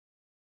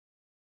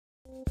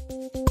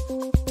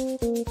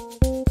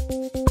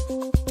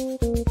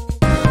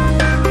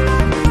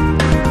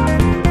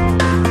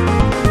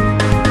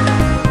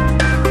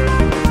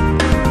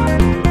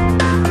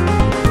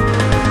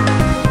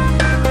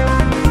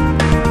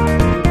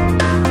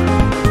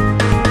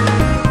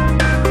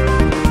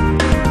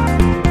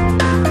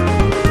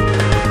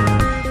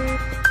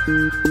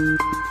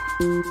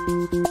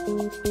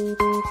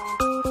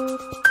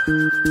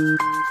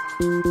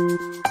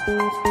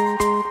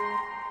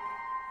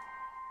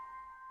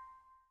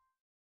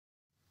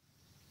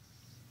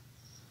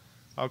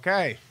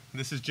Okay,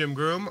 this is Jim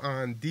Groom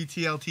on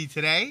DTLT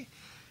Today,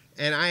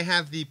 and I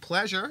have the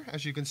pleasure,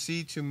 as you can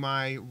see to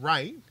my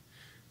right,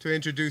 to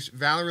introduce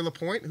Valerie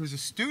LaPointe, who's a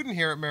student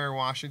here at Mary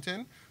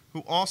Washington, who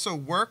also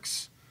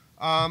works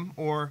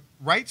or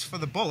writes for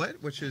The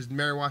Bullet, which is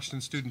Mary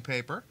Washington's student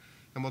paper,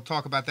 and we'll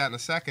talk about that in a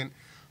second.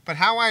 But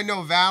how I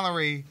know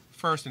Valerie,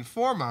 first and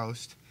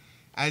foremost,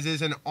 as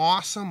is an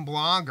awesome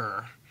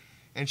blogger,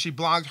 and she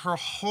blogged her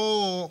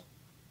whole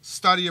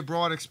study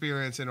abroad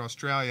experience in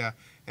Australia.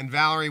 And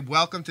Valerie,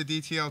 welcome to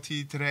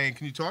DTLT Today. And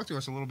can you talk to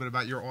us a little bit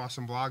about your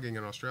awesome blogging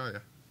in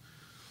Australia?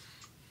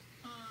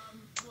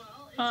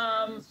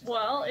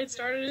 Well, it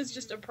started as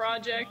just a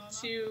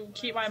project to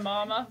keep my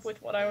mom up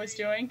with what I was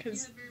doing,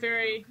 because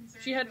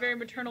she had very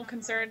maternal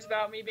concerns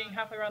about me being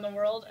halfway around the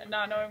world and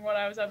not knowing what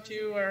I was up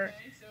to or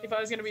if I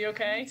was going to be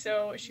okay.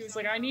 So she was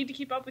like, I need to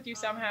keep up with you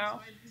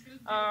somehow.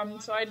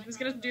 So I was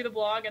going to do the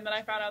blog, and then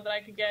I found out that I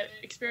could get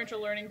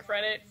experiential learning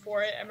credit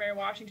for it at Mary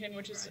Washington,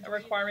 which is a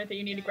requirement that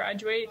you need to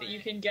graduate, that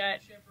you can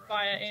get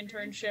via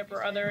internship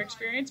or other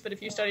experience. But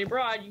if you study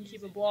abroad, you can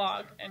keep a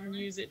blog and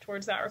use it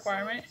towards that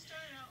requirement.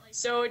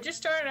 So it just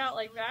started out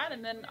like that,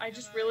 and then I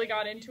just really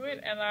got into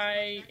it, and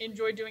I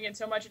enjoyed doing it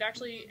so much. It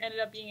actually ended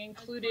up being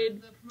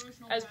included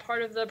as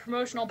part of the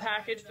promotional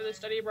package for the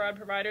study abroad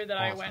provider that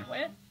I went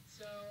with.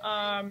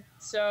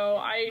 So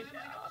I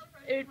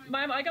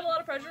got a lot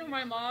of pressure from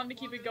my mom to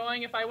keep it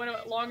going. If I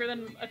went longer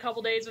than a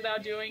couple days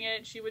without doing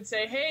it, she would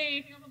say,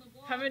 hey,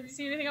 haven't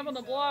seen anything up on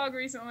the blog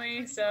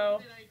recently.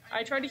 So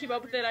I tried to keep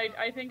up with it.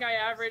 I think I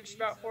averaged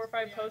about 4 or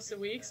 5 posts a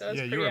week, so it's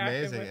pretty active. Yeah, you're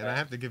amazing. And I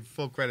have to give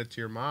full credit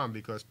to your mom,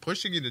 because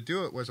pushing you to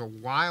do it was a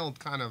wild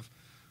kind of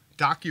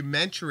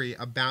documentary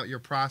about your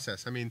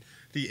process. I mean,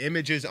 the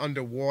images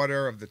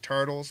underwater of the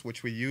turtles,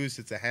 which we used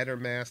as a header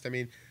mast. I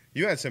mean,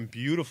 you had some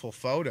beautiful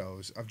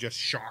photos of just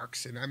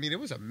sharks, and I mean, it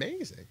was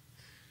amazing.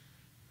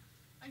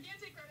 I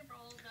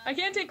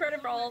can't take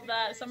credit for all of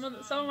that. Some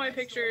of my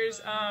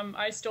pictures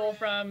I stole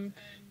from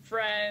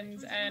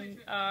friends, and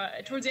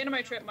towards the end of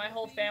my trip, my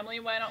whole family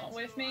went on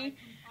with me,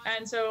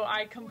 and so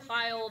I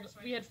compiled.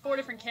 We had 4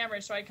 different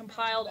cameras, so I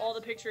compiled all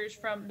the pictures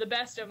from the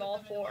best of all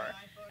 4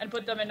 and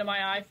put them into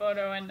my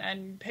iPhoto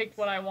and picked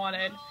what I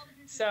wanted.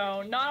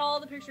 So not all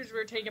the pictures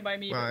were taken by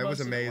me. Wow, but it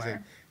was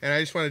amazing. And I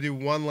just want to do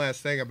one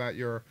last thing about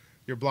your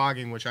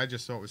blogging, which I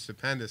just thought was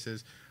stupendous.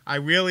 Is I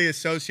really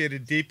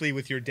associated deeply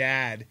with your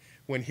dad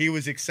when he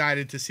was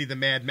excited to see the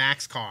Mad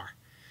Max car.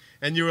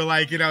 And you were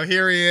like, you know,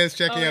 here he is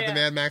checking out the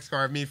Mad Max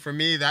car. I mean, for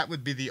me, that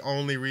would be the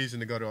only reason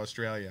to go to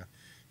Australia,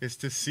 is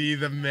to see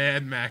the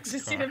Mad Max car.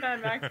 To see the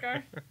Mad Max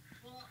car?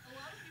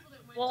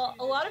 Well,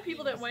 a lot of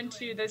people that went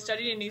to that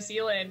studied in New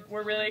Zealand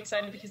were really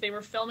excited because they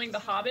were filming The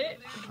Hobbit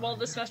while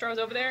the semester I was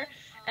over there.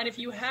 And if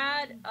you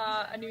had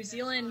a New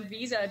Zealand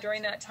visa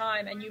during that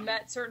time and you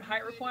met certain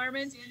height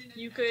requirements,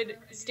 you could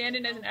stand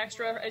in as an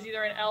extra as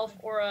either an elf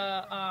or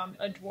a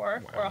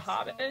dwarf or a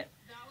hobbit.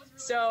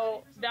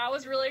 So that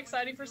was really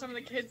exciting for some of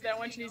the kids that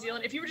went to New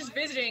Zealand. If you were just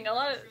visiting, a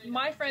lot of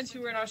my friends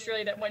who were in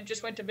Australia that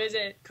just went to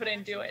visit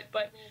couldn't do it.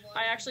 But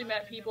I actually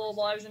met people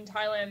while I was in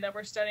Thailand that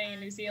were studying in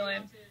New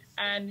Zealand,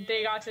 and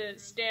they got to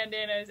stand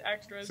in as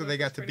extras. So they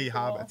got to be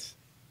hobbits.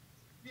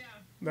 Yeah.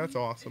 That's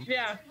awesome.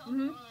 Yeah.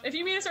 Mm-hmm. If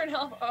you meet a certain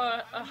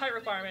a height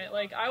requirement,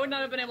 like I would not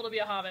have been able to be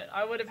a hobbit.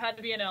 I would have had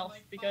to be an elf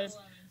because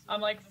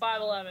I'm like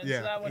 5'11". Yeah.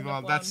 So that wouldn't well,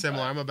 have that's blown,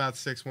 similar. I'm about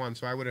 6'1",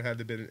 so I would have had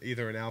to be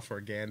either an elf or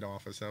a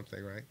Gandalf or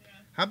something, right? Yeah.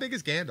 How big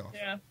is Gandalf?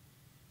 Yeah.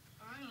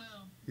 I don't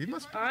know. He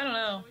must. I don't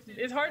know.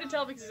 It's hard to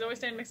tell because he's always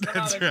standing next to the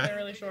hobbits and they're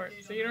really short,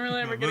 so you don't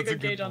really ever get a good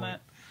gauge on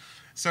that.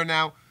 So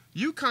now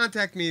you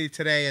contact me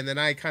today, and then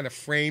I kind of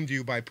framed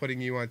you by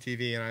putting you on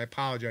TV, and I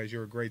apologize.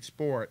 You're a great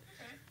sport.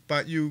 Okay.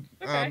 But you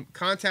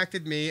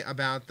contacted me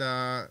about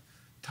the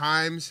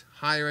Times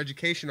Higher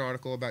Education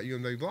article about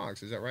UMW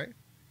Blogs. Is that right?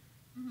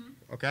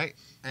 Mm-hmm. Okay.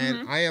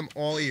 And I am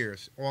all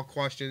ears, all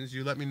questions.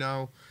 You let me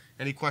know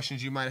any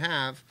questions you might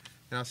have,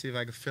 and I'll see if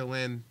I can fill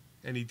in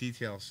any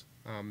details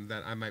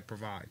that I might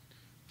provide.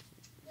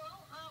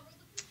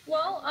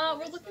 Well,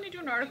 we're looking to do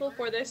an article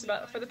for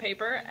the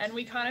paper, and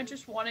we kind of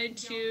just wanted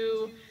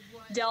to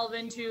delve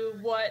into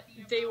what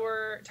they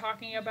were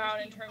talking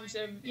about in terms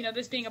of, you know,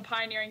 this being a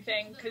pioneering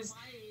thing, because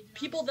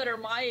people that are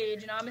my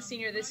age, and I'm a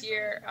senior this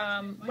year,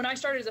 when I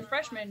started as a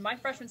freshman, my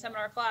freshman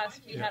seminar class,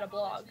 we had a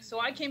blog.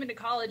 So I came into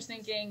college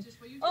thinking,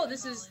 oh,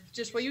 this is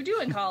just what you do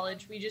in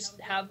college. We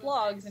just have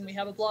blogs, and we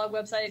have a blog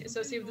website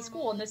associated with the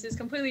school, and this is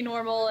completely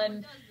normal,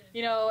 and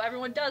you know,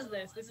 everyone does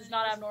this. This is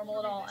not abnormal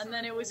at all. And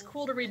then it was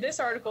cool to read this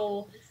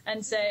article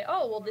and say,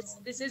 oh, well,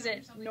 this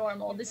isn't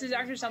normal. This is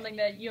actually something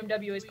that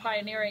UMW is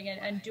pioneering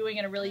and doing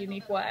in a really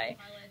unique way.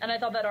 And I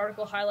thought that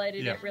article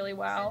highlighted it really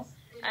well.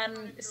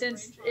 And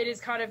since it is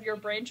kind of your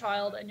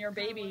brainchild and your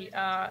baby,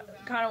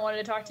 kind of wanted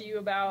to talk to you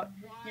about,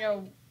 you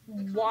know,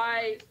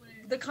 why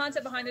the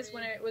concept behind this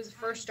when it was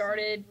first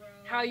started,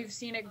 how you've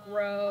seen it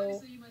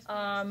grow.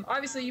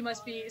 Obviously, you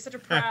must be such a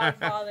proud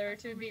father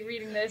to be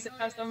reading this and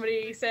have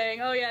somebody saying,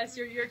 "Oh yes,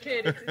 your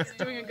kid, it's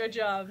doing a good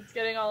job. It's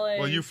getting all A's."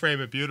 Well, you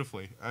frame it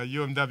beautifully.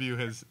 UMW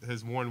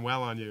has worn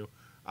well on you.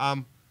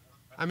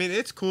 I mean,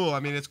 it's cool. I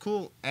mean, it's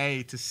cool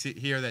to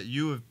hear that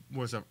you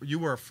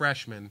were a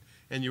freshman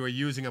and you were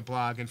using a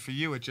blog, and for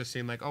you, it just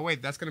seemed like, oh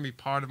wait, that's going to be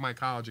part of my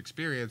college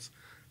experience,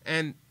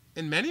 and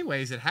in many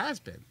ways, it has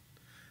been.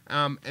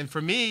 And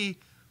for me,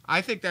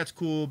 I think that's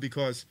cool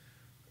because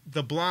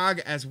the blog,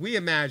 as we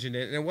imagined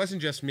it, and it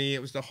wasn't just me,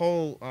 it was the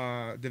whole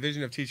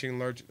Division of Teaching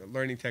and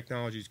Learning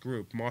Technologies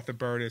group, Martha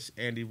Burtis,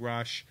 Andy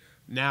Rush,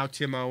 now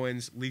Tim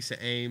Owens,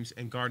 Lisa Ames,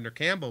 and Gardner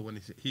Campbell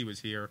when he was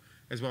here,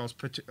 as well as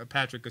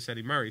Patrick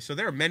Gossetti-Murray. So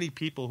there are many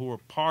people who were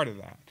part of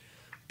that.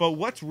 But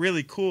what's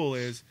really cool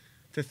is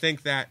to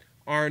think that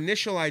our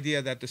initial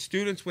idea that the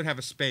students would have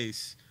a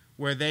space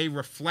where they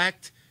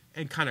reflect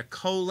and kind of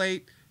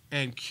collate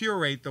and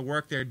curate the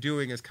work they're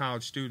doing as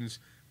college students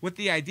with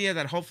the idea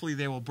that hopefully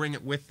they will bring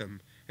it with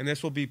them. And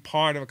this will be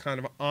part of a kind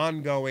of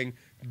ongoing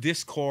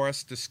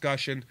discourse,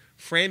 discussion,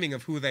 framing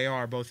of who they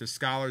are, both as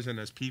scholars and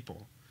as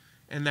people.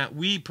 And that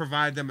we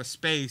provide them a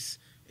space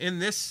in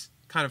this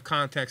kind of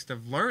context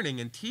of learning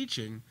and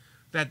teaching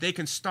that they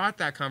can start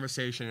that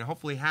conversation and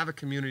hopefully have a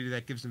community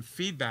that gives them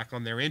feedback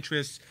on their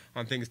interests,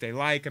 on things they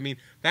like. I mean,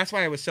 that's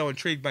why I was so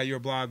intrigued by your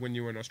blog when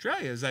you were in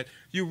Australia, is that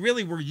you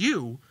really were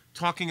you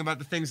talking about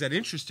the things that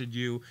interested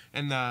you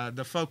and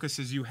the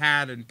focuses you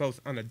had in both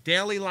on a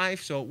daily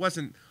life, so it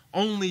wasn't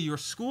only your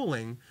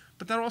schooling,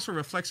 but that also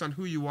reflects on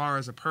who you are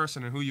as a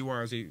person and who you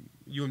are as a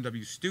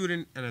UMW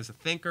student and as a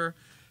thinker.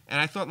 And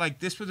I thought like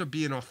this would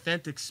be an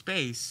authentic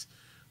space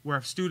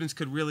where students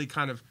could really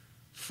kind of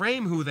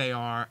frame who they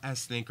are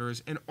as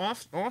thinkers. And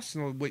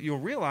also what you'll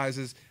realize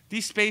is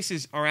these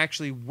spaces are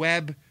actually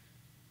web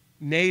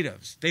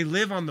natives. They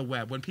live on the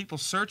web. When people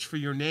search for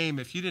your name,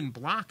 if you didn't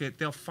block it,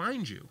 they'll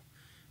find you.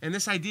 And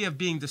this idea of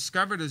being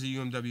discovered as a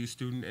UMW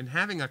student and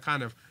having a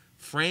kind of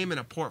frame and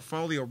a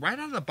portfolio right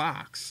out of the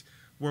box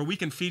where we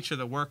can feature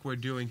the work we're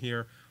doing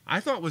here, I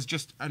thought was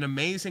just an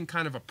amazing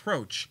kind of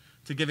approach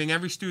to giving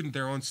every student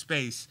their own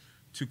space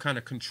to kind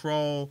of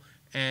control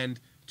and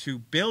to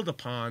build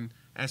upon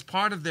as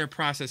part of their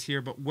process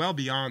here, but well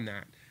beyond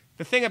that.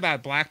 The thing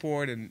about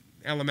Blackboard and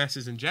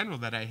LMSs in general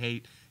that I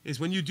hate is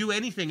when you do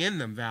anything in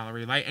them,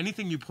 Valerie, like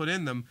anything you put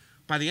in them,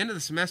 by the end of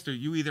the semester,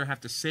 you either have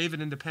to save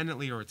it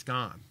independently or it's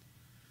gone.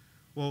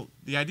 Well,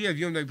 the idea of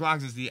UMW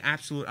Blogs is the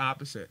absolute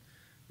opposite.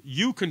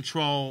 You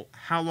control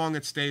how long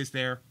it stays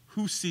there,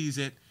 who sees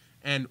it,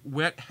 and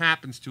what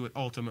happens to it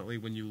ultimately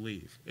when you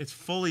leave. It's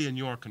fully in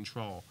your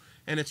control,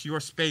 and it's your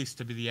space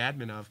to be the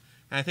admin of.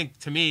 And I think,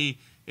 to me,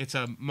 it's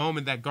a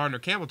moment that Gardner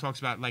Campbell talks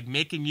about, like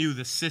making you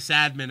the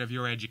sysadmin of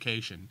your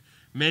education,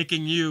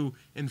 making you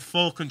in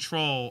full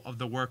control of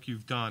the work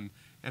you've done,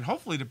 and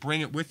hopefully to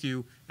bring it with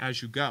you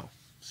as you go.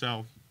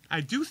 So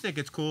I do think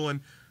it's cool,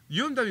 and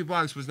UMW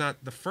Blogs was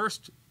not the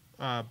first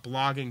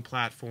blogging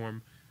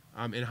platform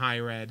in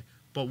higher ed,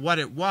 but what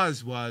it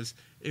was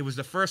it was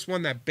the first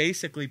one that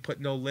basically put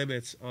no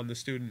limits on the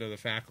student or the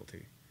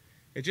faculty.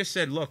 It just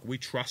said, look, we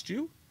trust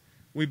you.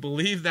 We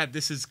believe that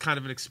this is kind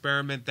of an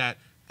experiment that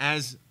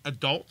as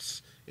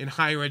adults in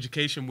higher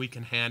education we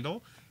can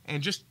handle,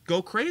 and just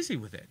go crazy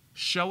with it.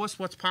 Show us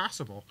what's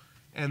possible.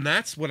 And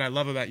that's what I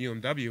love about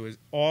UMW is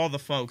all the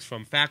folks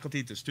from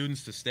faculty to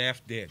students to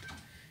staff did.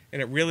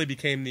 And it really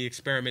became the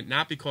experiment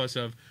not because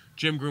of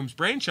Jim Groom's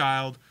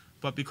brainchild,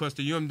 but because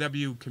the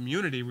UMW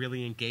community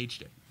really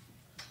engaged it.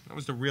 That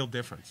was the real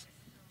difference.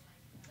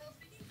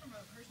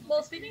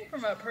 Well, speaking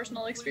from a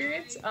personal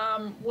experience,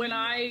 when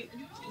I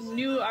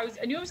knew I was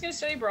going to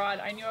study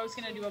abroad, I knew I was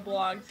going to do a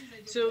blog.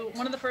 So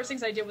one of the first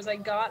things I did was I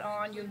got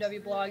on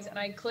UMW Blogs and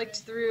I clicked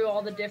through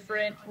all the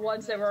different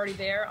ones that were already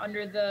there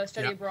under the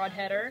study abroad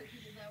header.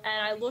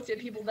 And I looked at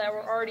people that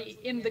were already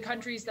in the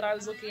countries that I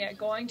was looking at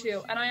going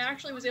to. And I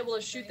actually was able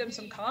to shoot them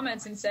some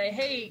comments and say,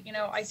 hey, you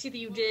know, I see that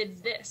you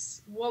did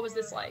this. What was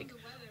this like?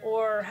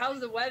 Or how's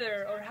the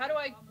weather? Or how do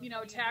I, you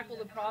know, tackle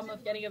the problem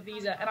of getting a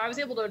visa? And I was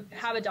able to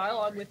have a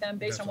dialogue with them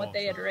based on what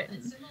they had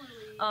written.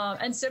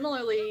 And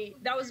similarly,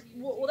 that was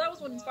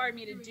what inspired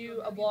me to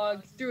do a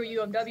blog through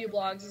UMW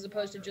Blogs as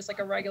opposed to just like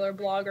a regular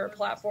Blogger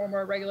platform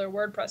or a regular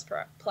WordPress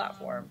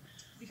platform.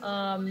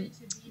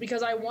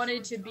 Because I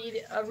wanted to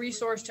be a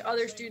resource to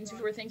other students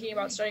who were thinking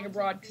about studying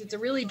abroad, because it's a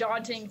really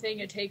daunting thing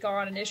to take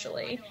on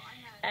initially.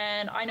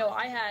 And I know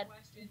I had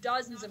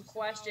dozens of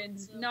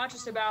questions, not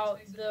just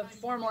about the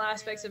formal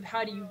aspects of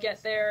how do you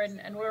get there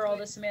and what are all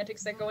the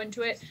semantics that go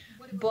into it,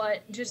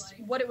 but just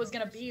what it was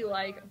going to be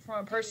like from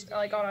a person,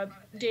 like on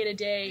a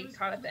day-to-day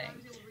kind of thing.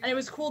 And it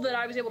was cool that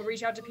I was able to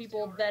reach out to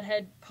people that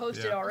had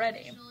posted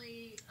already.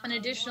 And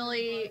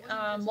additionally,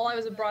 while I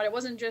was abroad, it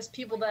wasn't just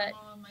people that,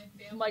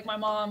 like my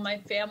mom, my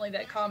family,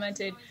 that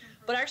commented,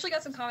 but I actually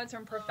got some comments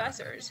from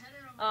professors.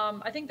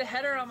 I think the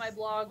header on my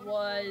blog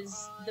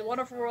was The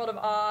Wonderful World of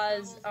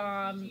Oz,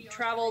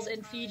 travels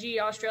in Fiji,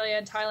 Australia,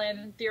 and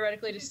Thailand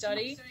theoretically to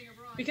study.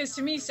 Because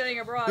to me, studying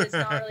abroad is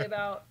not really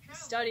about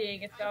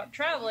studying, it's about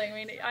traveling. I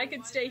mean, I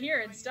could stay here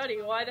and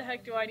study. Why the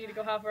heck do I need to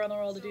go halfway around the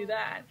world to do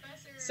that?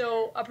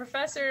 So a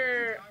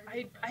professor,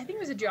 I think it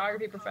was a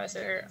geography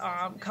professor,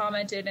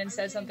 commented and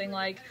said something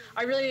like,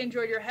 I really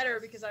enjoyed your header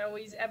because I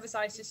always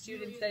emphasize to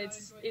students that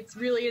it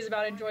really is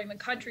about enjoying the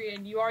country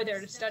and you are there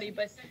to study,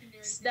 but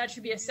that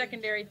should be a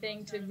secondary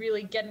thing to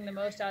really getting the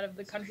most out of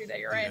the country that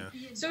you're in.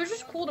 So it was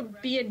just cool to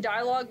be in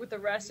dialogue with the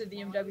rest of the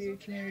UMW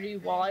community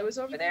while I was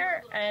over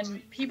there,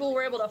 and people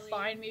were able to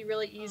find me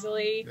really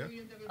easily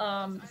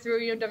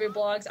through UMW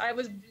Blogs. I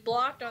was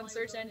blocked on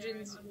search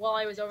engines while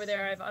I was over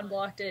there. I've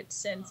unblocked it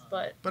since,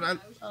 but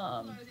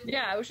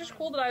yeah, it was just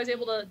cool that I was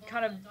able to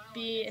kind of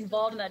be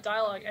involved in that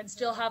dialogue and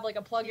still have like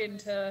a plug-in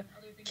to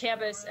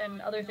campus and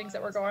other things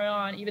that were going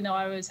on, even though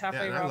I was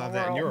halfway around the world. I love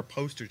that, and you're a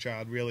poster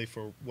child really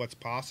for what's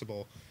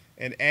possible.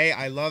 And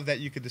I love that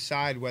you could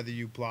decide whether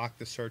you block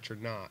the search or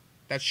not.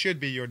 That should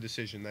be your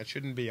decision. That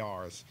shouldn't be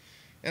ours.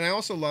 And I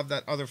also love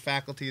that other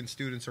faculty and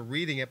students are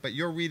reading it, but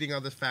you're reading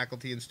other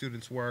faculty and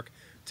students' work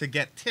to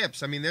get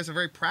tips. I mean, there's a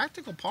very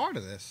practical part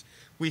of this.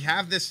 We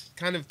have this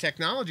kind of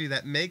technology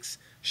that makes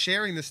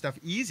sharing this stuff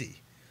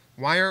easy.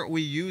 Why aren't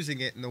we using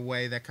it in a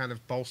way that kind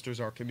of bolsters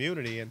our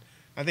community? And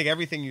I think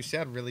everything you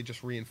said really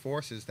just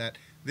reinforces that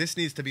this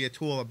needs to be a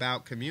tool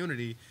about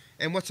community.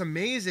 And what's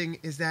amazing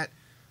is that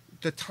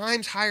the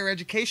Times Higher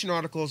Education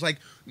article is like,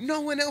 no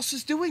one else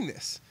is doing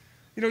this.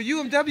 You know,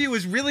 UMW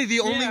is really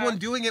the only one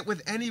doing it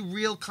with any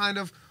real kind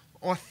of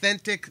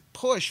authentic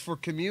push for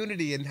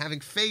community and having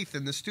faith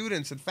in the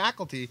students and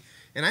faculty.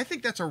 And I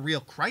think that's a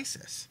real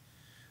crisis.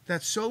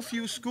 That so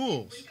few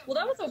schools. Well,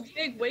 that was a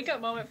big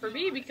wake-up moment for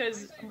me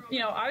because, you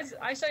know,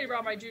 I studied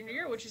abroad my junior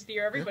year, which is the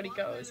year everybody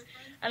goes.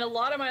 And a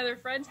lot of my other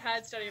friends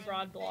had study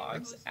abroad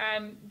blogs,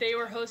 and they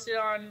were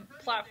hosted on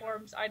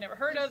platforms I'd never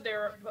heard of. They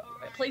were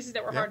places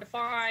that were hard to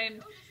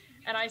find.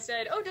 And I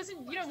said, oh,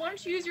 why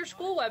don't you use your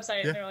school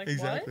website? And they're like,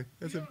 exactly.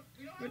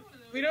 What?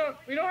 We don't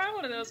have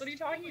one of those. What are you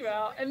talking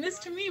about? And this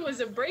to me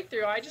was a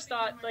breakthrough. I just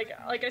thought,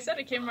 like I said,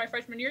 I came in my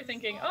freshman year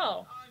thinking,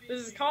 oh,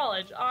 this is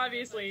college.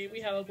 Obviously, we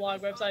have a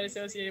blog website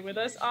associated with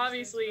us.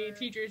 Obviously,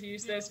 teachers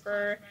use this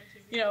for,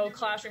 you know,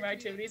 classroom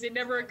activities. It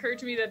never occurred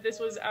to me that this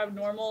was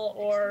abnormal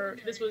or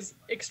this was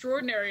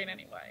extraordinary in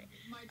any way.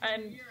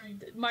 And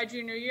my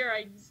junior year,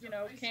 I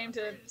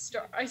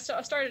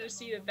started to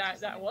see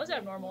that was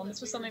abnormal, and this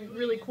was something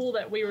really cool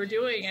that we were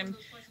doing,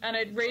 and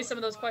it raised some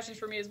of those questions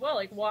for me as well,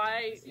 like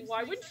why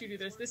wouldn't you do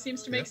this? This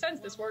seems to make sense.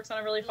 This works on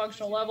a really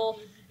functional level.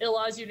 It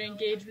allows you to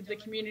engage with the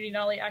community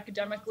not only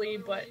academically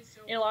but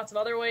in lots of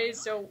other ways.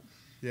 So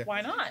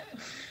why not?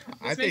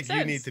 I think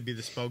you need to be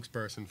the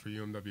spokesperson for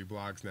UMW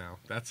Blogs now.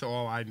 That's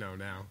all I know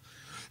now.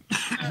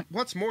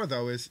 What's more,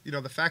 though, is, you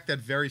know, the fact that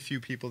very few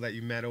people that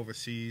you met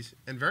overseas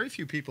and very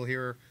few people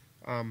here,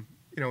 you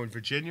know, in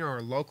Virginia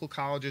or local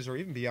colleges or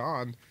even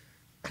beyond,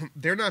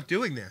 they're not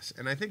doing this.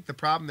 And I think the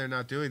problem they're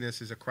not doing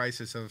this is a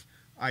crisis of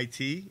IT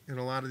in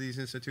a lot of these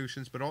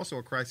institutions, but also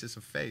a crisis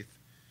of faith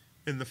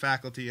in the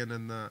faculty and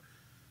in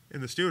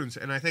the students.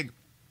 And I think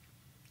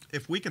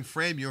if we can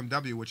frame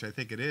UMW, which I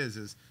think it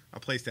is a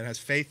place that has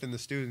faith in the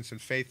students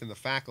and faith in the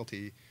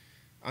faculty,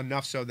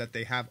 enough so that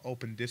they have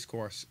open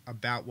discourse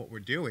about what we're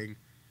doing,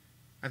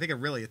 I think it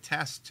really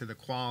attests to the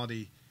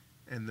quality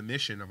and the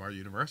mission of our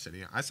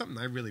university. That's something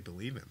I really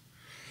believe in.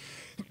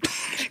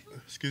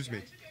 Excuse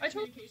me.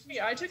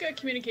 I took a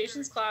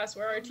communications class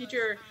where our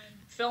teacher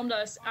filmed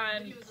us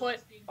and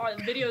put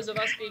videos of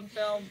us being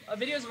filmed,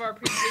 videos of our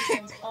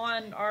presentations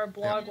on our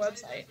blog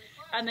website,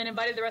 and then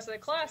invited the rest of the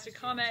class to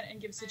comment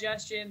and give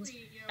suggestions.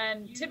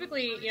 And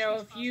typically, you know,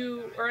 if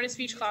you are in a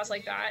speech class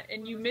like that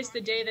and you miss the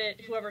day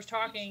that whoever's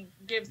talking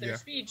gives their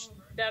speech,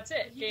 that's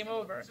it, game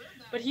over.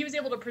 But he was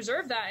able to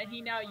preserve that, and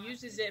he now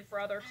uses it for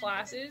other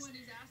classes.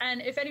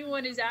 And if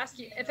anyone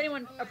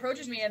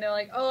approaches me and they're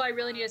like, oh, I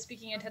really need a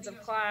speaking intensive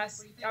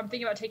class, I'm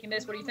thinking about taking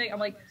this, what do you think? I'm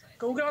like,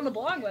 go get on the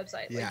blog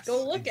website. Like,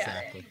 go look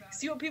at it.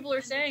 See what people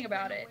are saying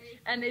about it.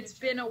 And it's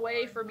been a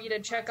way for me to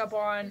check up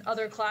on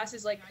other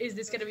classes. Like, is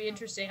this going to be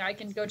interesting? I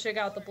can go check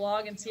out the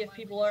blog and see if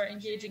people are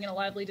engaging in a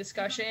lively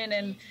discussion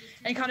and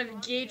kind of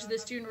engage the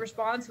student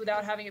response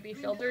without having it be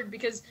filtered.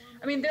 Because,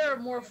 I mean, there are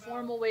more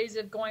formal ways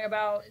of going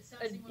about,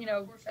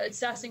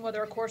 assessing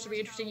whether a course will be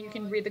interesting. You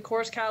can read the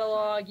course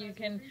catalog. You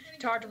can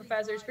talk to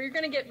professors. But you're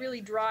going to get really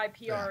dry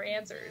PR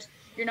answers.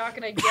 You're not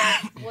going to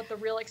get what the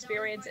real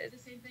experience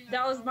is.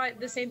 That was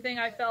the same thing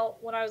I felt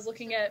when I was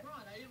looking at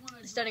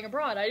studying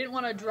abroad. I didn't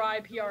want a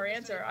dry PR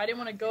answer. I didn't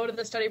want to go to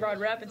the study abroad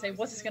rep and say,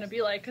 what's this going to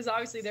be like? Because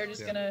obviously they're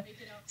just going to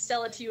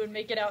sell it to you and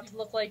make it out to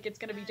look like it's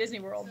going to be Disney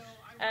World.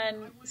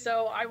 And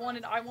so I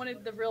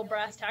wanted the real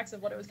brass tacks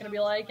of what it was going to be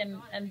like,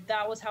 and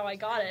that was how I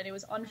got it. It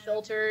was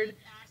unfiltered,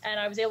 and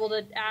I was able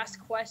to ask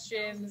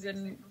questions,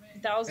 and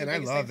that was the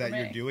biggest thing for me. And I love that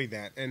you're doing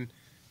that. And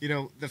you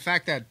know, the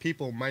fact that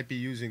people might be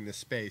using this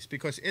space,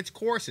 because it's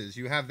courses,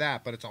 you have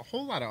that, but it's a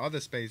whole lot of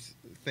other space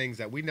things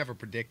that we never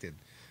predicted.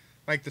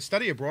 Like the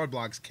study abroad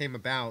blogs came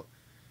about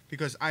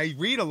because I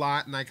read a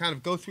lot and I kind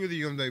of go through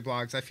the UMW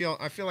blogs. I feel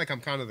like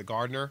I'm kind of the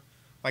gardener.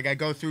 Like I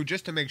go through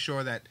just to make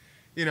sure that,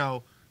 you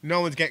know, no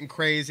one's getting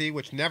crazy,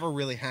 which never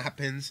really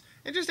happens,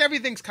 and just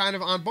everything's kind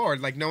of on board.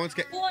 Like no one's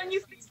getting. Well, and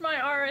you fixed my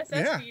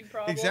RSS feed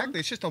problem. Exactly.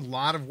 It's just a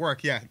lot of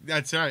work. Yeah,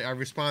 that's right. I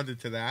responded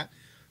to that.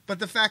 But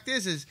the fact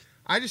is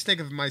I just think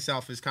of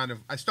myself as kind of,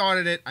 I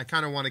started it, I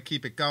kind of want to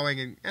keep it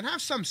going and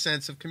have some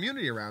sense of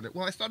community around it.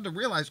 Well, I started to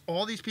realize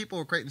all these people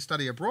were creating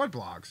study abroad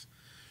blogs.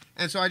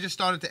 And so I just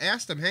started to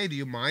ask them, hey, do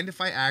you mind if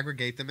I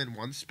aggregate them in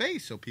one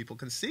space so people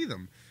can see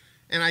them?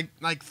 And I,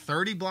 like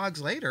 30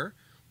 blogs later,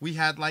 we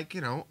had like,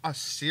 you know, a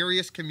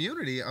serious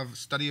community of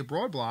study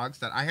abroad blogs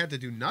that I had to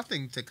do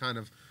nothing to kind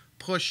of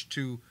push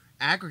to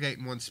aggregate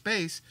in one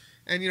space.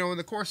 And, you know, in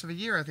the course of a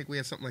year, I think we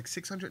had something like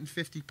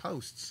 650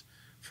 posts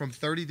from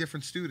 30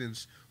 different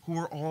students who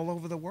were all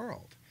over the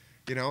world,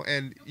 you know,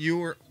 and you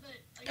were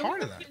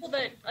part of that. People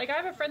that, like, I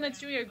have a friend that's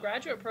doing a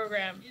graduate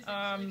program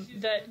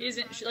that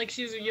isn't, like,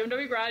 she's a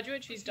UMW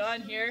graduate, she's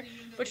done here,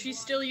 but she's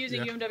still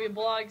using UMW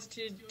blogs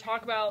to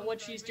talk about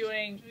what she's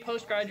doing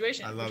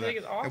post-graduation, I love which that. I think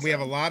is awesome. And we have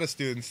a lot of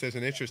students. There's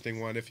an interesting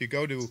one. If you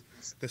go to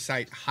the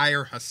site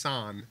Hire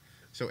Hassan,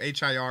 so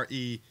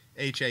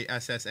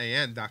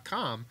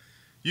HIREHASSAN.com,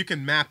 you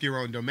can map your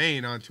own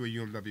domain onto a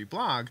UMW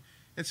blog.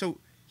 And so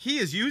he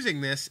is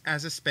using this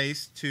as a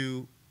space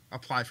to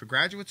apply for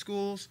graduate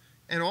schools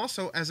and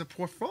also as a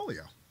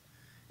portfolio.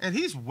 And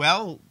he's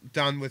well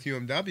done with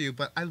UMW,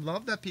 but I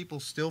love that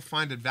people still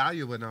find it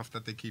valuable enough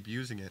that they keep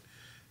using it.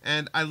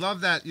 And I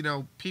love that, you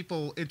know,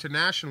 people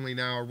internationally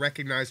now are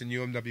recognizing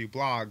UMW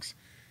blogs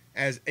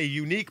as a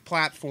unique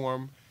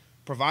platform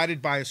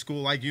provided by a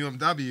school like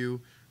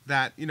UMW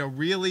that, you know,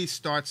 really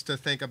starts to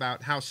think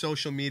about how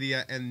social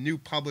media and new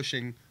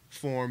publishing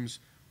forms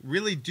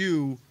really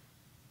do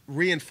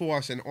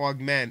reinforce and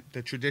augment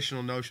the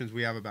traditional notions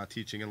we have about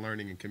teaching and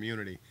learning and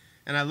community.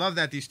 And I love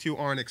that these two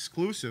aren't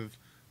exclusive,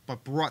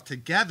 but brought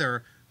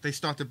together, they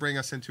start to bring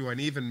us into an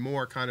even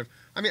more kind of,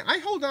 I mean, I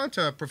hold on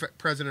to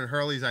President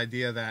Hurley's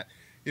idea that,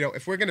 you know,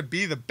 if we're going to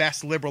be the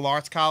best liberal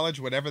arts college,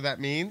 whatever that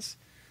means,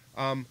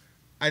 I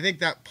think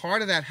that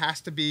part of that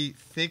has to be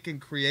thinking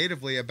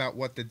creatively about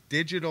what the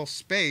digital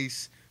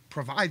space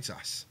provides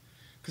us.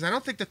 Because I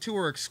don't think the two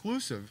are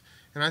exclusive.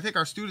 And I think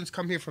our students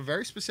come here for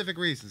very specific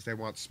reasons. They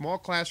want small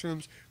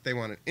classrooms, they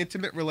want an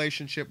intimate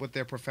relationship with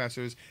their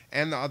professors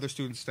and the other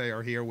students they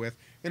are here with.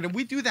 And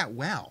we do that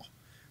well.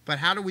 But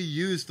how do we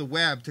use the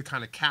web to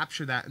kind of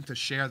capture that and to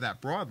share that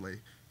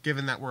broadly,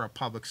 given that we're a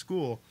public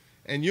school?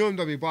 And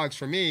UMW Blogs,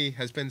 for me,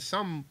 has been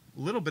some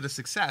little bit of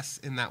success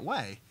in that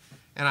way.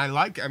 And I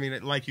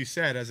like you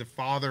said, as a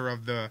father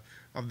of the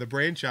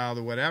brainchild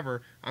or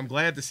whatever, I'm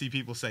glad to see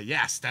people say,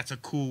 yes, that's a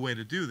cool way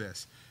to do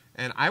this.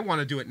 And I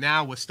want to do it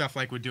now with stuff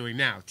like we're doing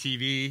now,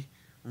 TV,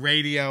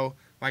 radio.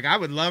 Like I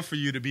would love for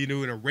you to be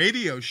doing a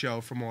radio show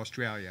from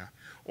Australia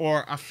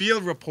or a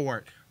field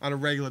report on a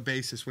regular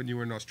basis when you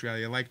were in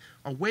Australia. Like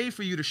a way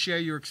for you to share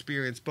your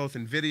experience both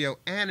in video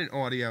and in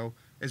audio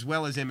as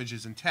well as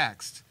images and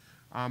text,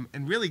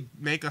 and really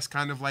make us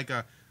kind of like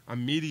a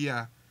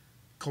media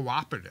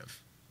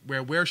cooperative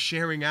where we're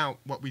sharing out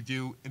what we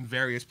do in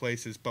various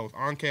places both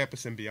on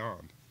campus and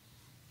beyond.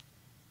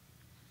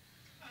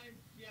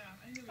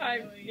 I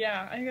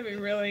think that'd be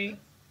really,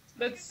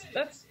 that's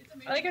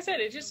like I said,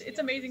 it's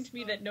amazing to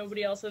me that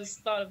nobody else has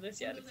thought of this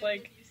yet. It's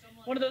like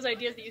one of those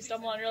ideas that you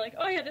stumble on and you're like,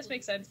 oh yeah, this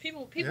makes sense.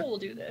 People will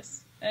do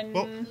this. And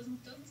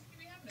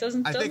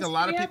I think a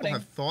lot of people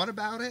have thought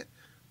about it,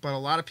 but a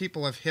lot of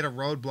people have hit a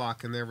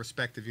roadblock in their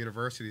respective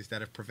universities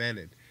that have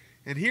prevented.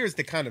 And here's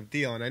the kind of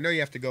deal, and I know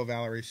you have to go,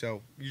 Valerie,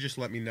 so you just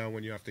let me know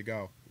when you have to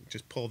go.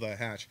 Just pull the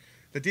hatch.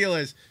 The deal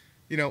is,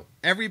 you know,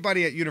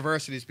 everybody at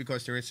universities,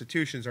 because they're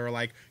institutions, are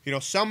like, you know,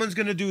 someone's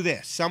going to do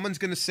this. Someone's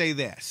going to say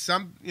this.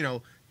 Some, you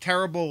know,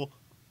 terrible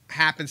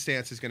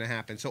happenstance is going to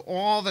happen. So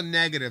all the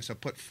negatives are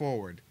put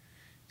forward.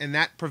 And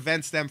that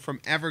prevents them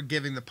from ever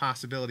giving the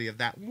possibility of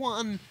that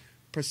 1%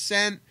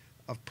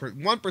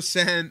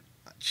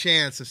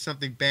 chance of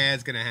something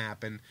bad's going to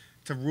happen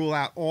to rule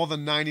out all the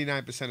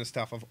 99% of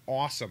stuff of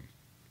awesome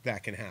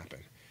that can happen.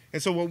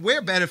 And so what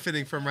we're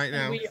benefiting from right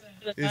now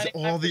is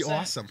all the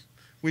awesome.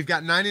 We've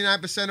got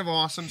 99% of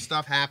awesome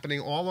stuff happening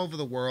all over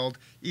the world,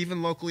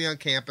 even locally on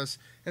campus.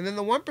 And then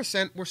the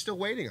 1% we're still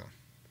waiting on.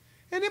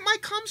 And it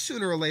might come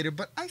sooner or later,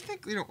 but I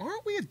think, you know,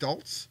 aren't we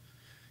adults?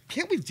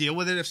 Can't we deal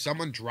with it if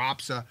someone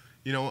drops a,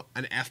 you know,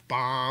 an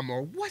F-bomb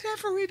or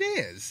whatever it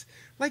is?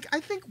 Like, I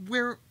think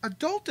we're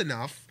adult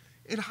enough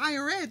in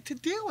higher ed to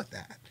deal with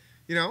that,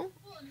 you know?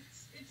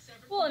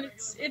 Well, and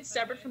it's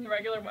separate from the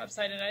regular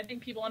website, and I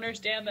think people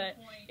understand that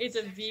it's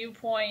a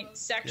viewpoint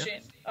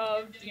section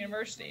of the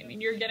university. I mean,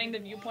 you're getting the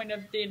viewpoint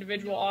of the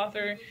individual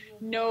author.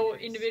 No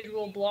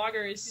individual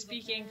blogger is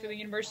speaking for the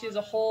university as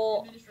a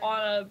whole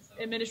on an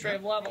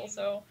administrative level.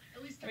 So,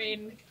 I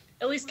mean,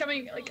 at least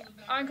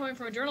I'm coming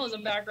from a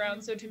journalism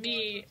background, so to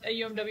me,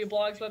 a UMW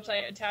Blogs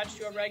website attached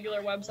to a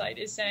regular website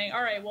is saying,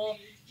 all right, well,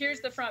 here's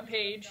the front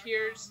page,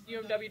 here's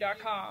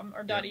umw.com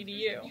or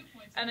 .edu,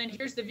 and then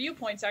here's the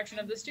viewpoint section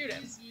of the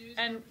students.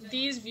 And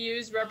these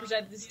views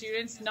represent the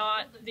students,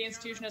 not the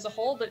institution as a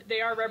whole, but they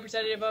are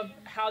representative of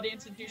how the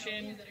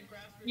institution,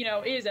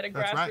 is at a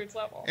grassroots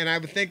level. And I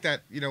would think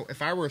that,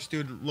 if I were a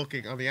student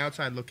looking on the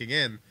outside looking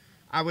in,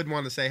 I would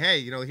want to say,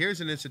 hey, here's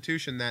an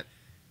institution that,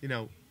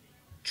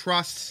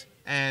 trusts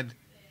and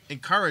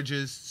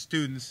encourages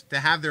students to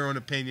have their own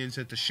opinions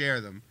and to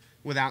share them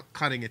without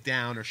cutting it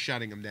down or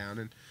shutting them down.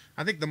 And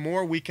I think the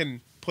more we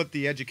can put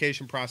the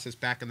education process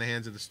back in the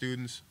hands of the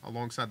students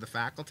alongside the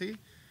faculty,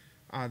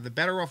 the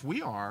better off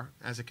we are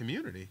as a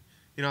community.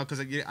 Because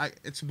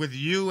it's with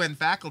you and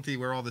faculty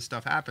where all this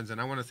stuff happens.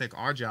 And I want to think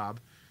our job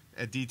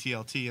at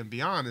DTLT and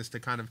beyond is to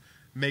kind of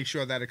make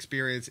sure that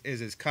experience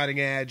is as cutting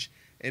edge,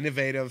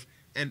 innovative,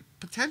 and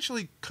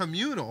potentially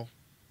communal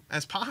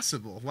as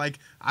possible. Like,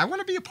 I want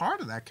to be a part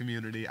of that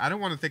community. I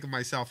don't want to think of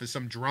myself as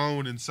some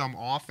drone in some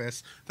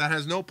office that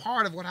has no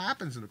part of what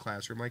happens in the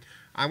classroom. Like,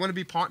 I want to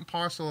be part and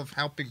parcel of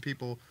helping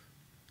people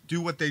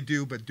do what they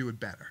do, but do it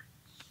better.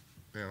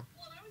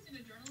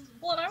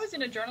 Well, and I was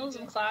in a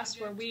journalism class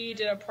where we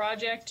did a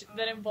project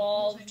that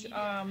involved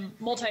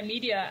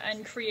multimedia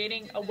and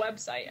creating a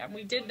website. And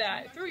we did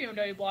that through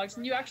UMW Blogs.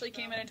 And you actually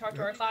came in and talked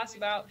to our class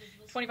about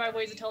 25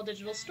 ways to tell a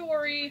digital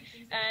story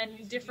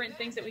and different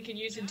things that we could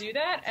use to do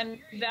that. And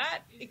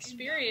that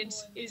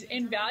experience is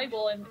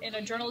invaluable in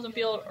a journalism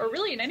field, or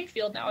really in any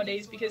field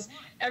nowadays, because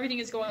everything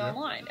is going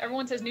online.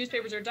 Everyone says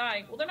newspapers are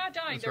dying. Well, they're not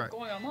dying. They're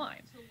going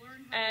online.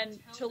 And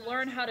to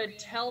learn how to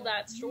tell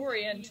that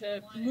story and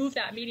to move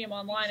that medium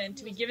online and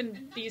to be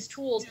given these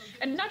tools,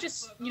 and not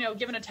just,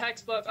 given a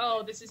textbook,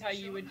 oh, this is how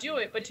you would do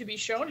it, but to be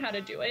shown how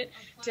to do it,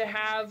 to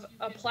have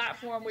a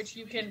platform which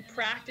you can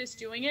practice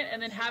doing it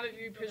and then have it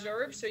be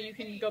preserved so you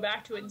can go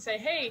back to it and say,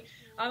 hey,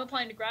 I'm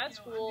applying to grad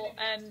school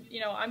and,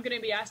 I'm going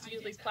to be asked to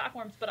use these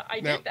platforms, but I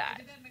did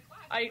that.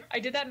 I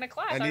did that in a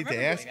class. I need to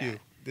ask you,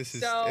 this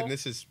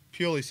is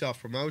purely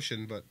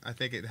self-promotion, but I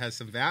think it has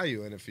some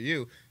value in it for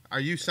you. Are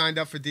you signed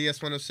up for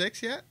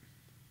DS-106 yet?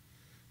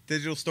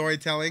 Digital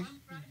storytelling?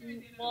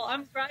 Well,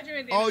 I'm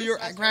graduating. Oh, you're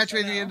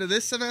graduating into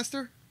this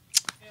semester?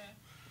 Yeah.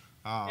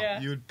 Oh,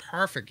 yeah. You'd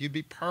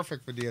be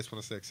perfect for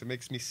DS-106. It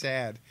makes me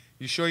sad.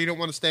 You sure you don't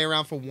want to stay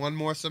around for one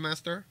more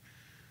semester?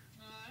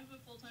 I have a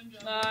full-time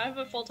job. I have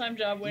a full-time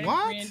job waiting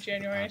for me in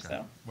January. Okay.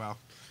 So. Well,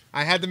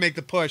 I had to make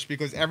the push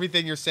because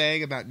everything you're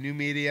saying about new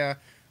media,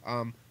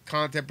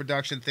 content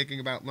production, thinking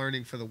about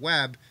learning for the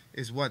web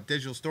is what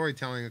digital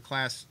storytelling, a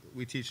class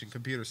we teach in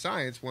computer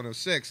science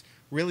 106,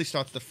 really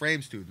starts to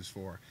frame students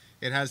for.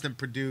 It has them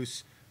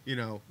produce,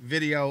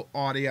 video,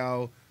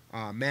 audio,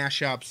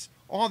 mashups,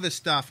 all this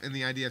stuff in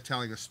the idea of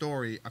telling a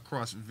story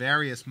across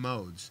various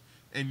modes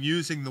and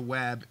using the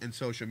web and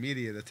social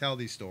media to tell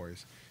these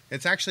stories.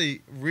 It's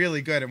actually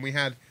really good. And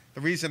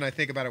the reason I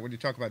think about it when you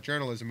talk about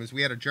journalism is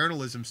we had a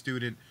journalism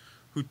student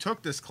who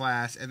took this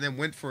class and then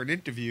went for an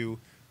interview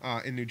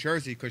in New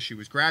Jersey because she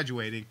was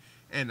graduating.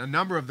 And a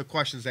number of the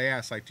questions they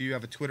asked, like, do you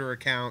have a Twitter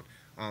account?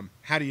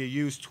 How do you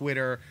use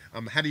Twitter?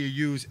 How do you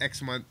use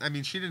X month? I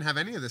mean, she didn't have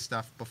any of this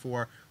stuff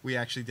before we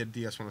actually did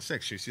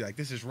DS-106. She's like,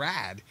 this is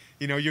rad.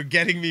 You're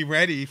getting me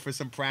ready for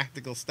some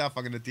practical stuff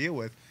I'm going to deal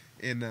with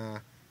in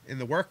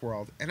the work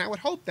world. And I would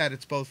hope that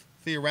it's both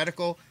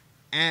theoretical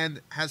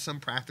and has some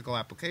practical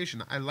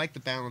application. I like the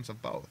balance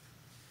of both.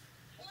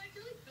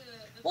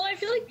 Well, I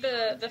feel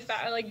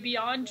like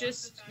beyond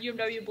just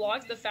UMW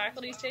Blogs, the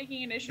faculty is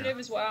taking initiative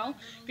as well,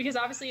 because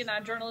obviously in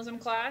that journalism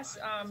class,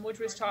 which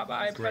was taught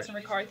by Professor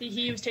McCarthy,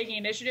 he was taking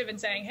initiative and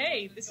saying,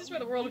 hey, this is where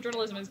the world of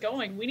journalism is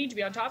going. We need to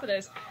be on top of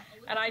this.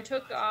 And I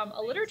took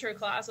a literature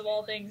class, of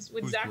all things,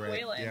 with Zach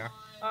Whalen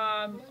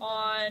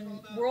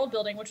on world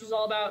building, which was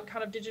all about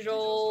kind of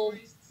digital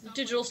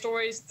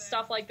stories,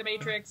 stuff like The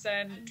Matrix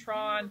and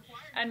Tron.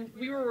 And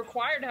we were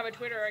required to have a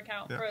Twitter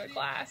account for the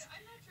class.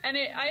 And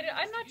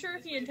I'm not sure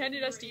if he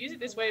intended us to use it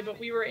this way, but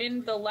we were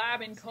in the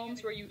lab in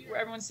Combs where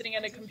everyone's sitting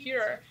at a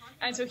computer.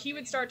 And so he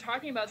would start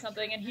talking about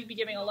something, and he'd be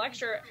giving a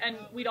lecture, and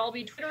we'd all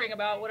be twittering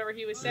about whatever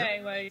he was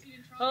saying. Like,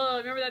 oh,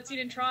 remember that scene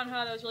in Tron?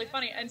 Huh? That was really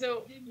funny. And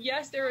so,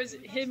 yes, there was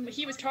him.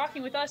 He was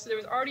talking with us, so there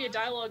was already a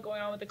dialogue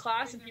going on with the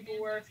class, and people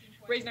were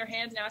raising their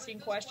hands and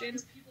asking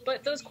questions.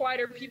 But those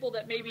quieter people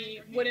that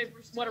maybe wouldn't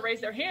want to raise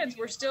their hands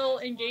were still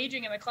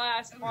engaging in the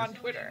class on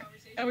Twitter,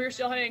 and we were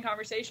still having a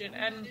conversation.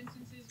 And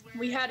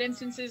we had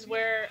instances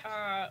where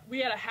we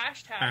had a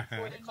hashtag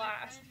for the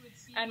class,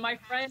 and my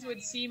friends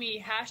would see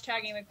me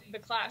hashtagging the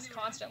class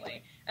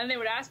constantly, and they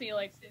would ask me,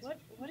 like,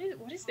 what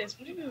is this?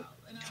 What are you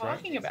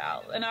talking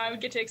about? And I would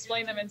get to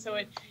explain them, and so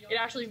it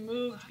actually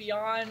moved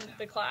beyond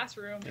the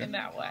classroom in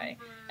that way.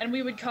 And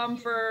we would come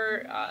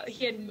for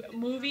he had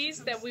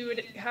movies that we would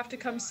have to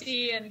come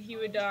see, and he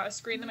would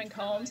screen them in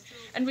Combs,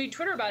 and we'd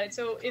Twitter about it.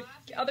 So if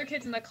other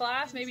kids in the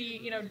class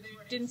maybe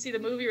didn't see the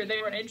movie, or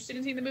they weren't interested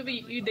in seeing the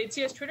movie, they'd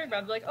see us Twitter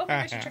about it, like, oh, maybe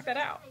I should check that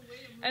out.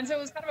 And so it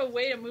was kind of a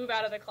way to move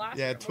out of the classroom.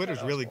 Yeah,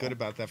 Twitter's really good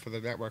about that for the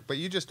network. But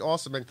you just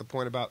also make the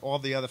point about all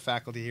the other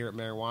faculty here at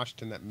Mary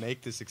Washington that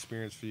make this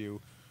experience for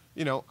you,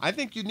 I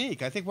think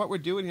unique. I think what we're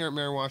doing here at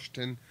Mary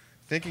Washington,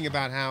 thinking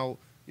about how,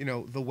 you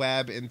know, the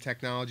web and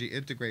technology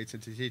integrates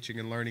into teaching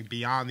and learning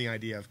beyond the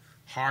idea of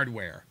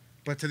hardware,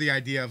 but to the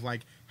idea of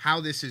like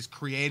how this is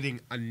creating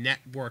a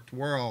networked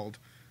world,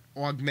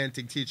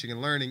 augmenting teaching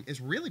and learning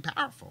is really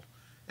powerful.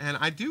 And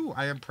I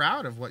am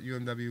proud of what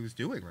UMW is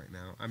doing right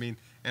now. I mean,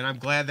 and I'm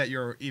glad that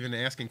you're even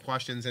asking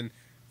questions. And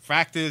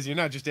fact is, you're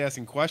not just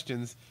asking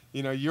questions,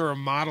 you know, you're a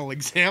model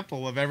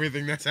example of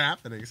everything that's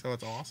happening. So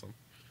it's awesome.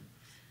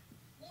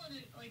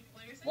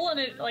 Well,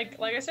 and like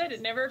I said,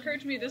 it never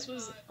occurred to me this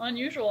was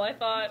unusual. I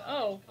thought,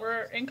 oh,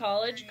 we're in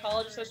college.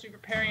 College is supposed to be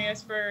preparing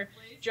us for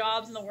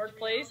jobs in the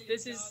workplace.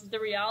 This is the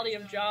reality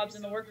of jobs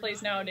in the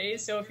workplace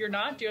nowadays. So if you're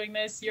not doing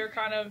this, you're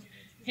kind of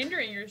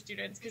hindering your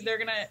students because they're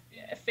going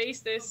to face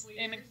this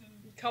in a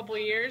couple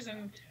of years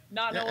and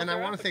not know what and I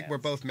want to think we're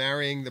both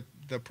marrying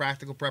the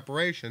practical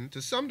preparation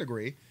to some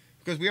degree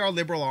because we are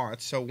liberal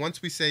arts. So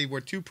once we say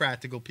we're too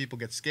practical, people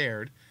get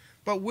scared.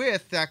 But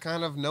with that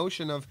kind of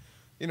notion of,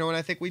 you know, and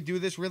I think we do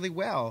this really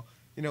well,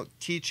 you know,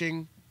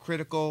 teaching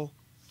critical,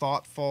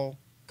 thoughtful,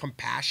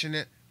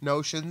 compassionate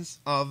notions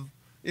of,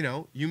 you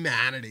know,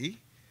 humanity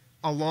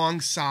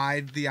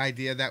alongside the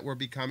idea that we're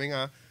becoming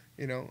a,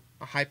 you know,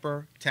 a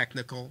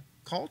hyper-technical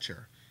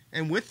culture.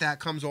 And with that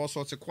comes all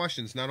sorts of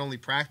questions, not only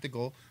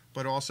practical,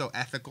 but also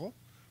ethical,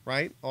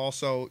 right?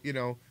 Also, you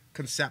know,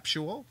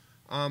 conceptual,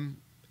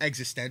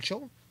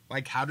 existential.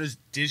 Like, how does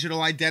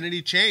digital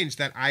identity change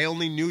that I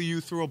only knew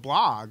you through a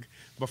blog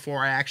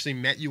before I actually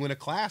met you in a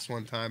class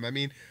one time? I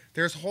mean,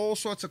 there's whole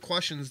sorts of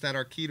questions that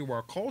are key to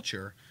our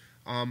culture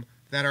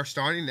that are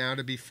starting now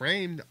to be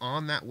framed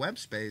on that web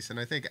space. And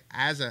I think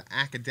as an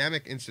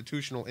academic,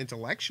 institutional,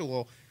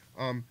 intellectual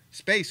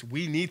space,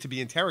 we need to be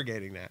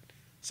interrogating that.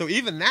 So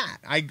even that,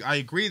 I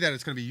agree that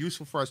it's going to be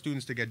useful for our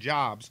students to get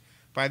jobs,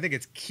 but I think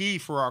it's key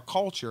for our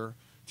culture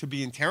to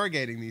be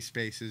interrogating these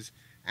spaces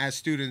as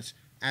students,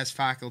 as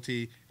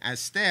faculty, as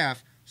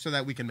staff, so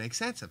that we can make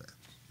sense of it.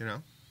 You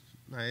know,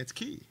 it's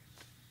key.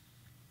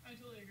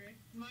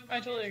 I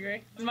totally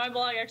agree. In my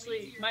blog,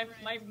 actually, my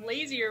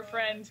lazier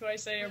friends who I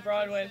study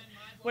abroad with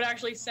would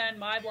actually send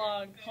my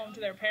blog home to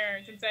their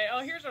parents and say,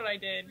 "Oh, here's what I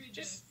did.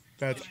 Just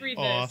read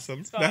awesome.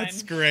 This. It's fine."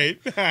 That's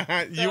great.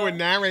 You were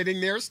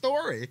narrating their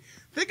story.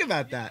 Think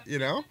about that. You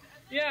know.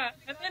 Yeah,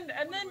 and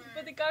then,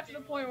 but it got to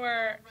the point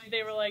where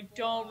they were like,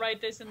 "Don't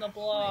write this in the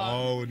blog."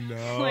 Oh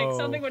no! Like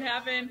something would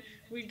happen,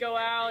 we'd go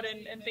out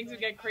and things would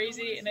get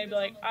crazy, and they'd be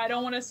like, "I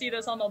don't want to see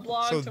this on the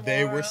blog." So tomorrow.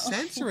 they were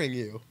censoring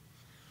you.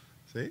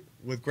 See,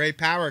 with great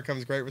power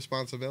comes great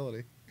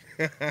responsibility.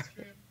 Well,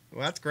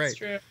 that's great. It's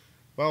true.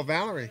 Well,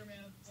 Valerie,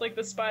 it's like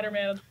the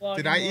Spider-Man of the blog.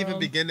 did I even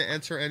begin to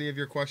answer any of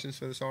your questions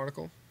for this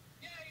article?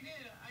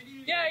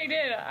 Yeah, you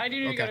did. I do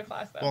need to go to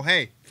class though. Well,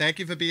 hey, thank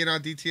you for being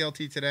on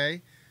DTLT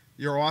today.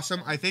 You're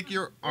awesome. I think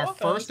you're our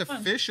first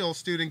official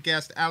student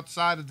guest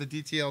outside of the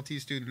DTLT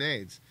student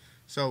aids.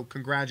 So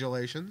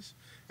congratulations.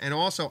 And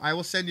also, I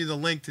will send you the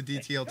link to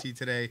DTLT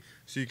today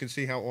so you can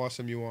see how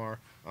awesome you are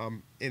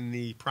in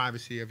the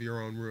privacy of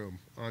your own room.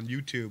 On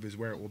YouTube is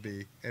where it will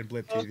be, and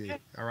Blip TV. Okay.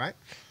 All right?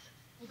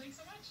 Well, thanks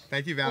so much.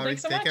 Thank you, Valerie.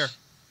 Thanks so Take much. care.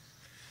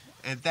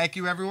 And thank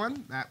you,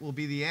 everyone. That will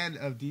be the end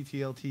of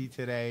DTLT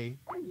today.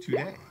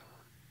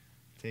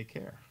 Take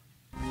care.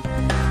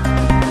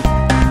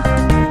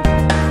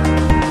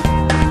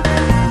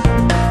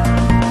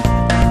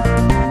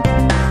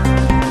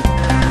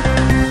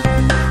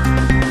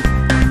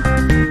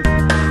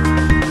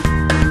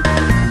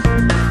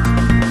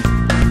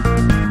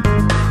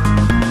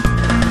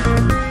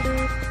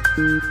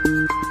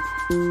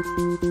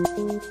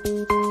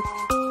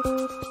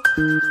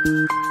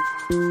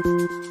 Thank you.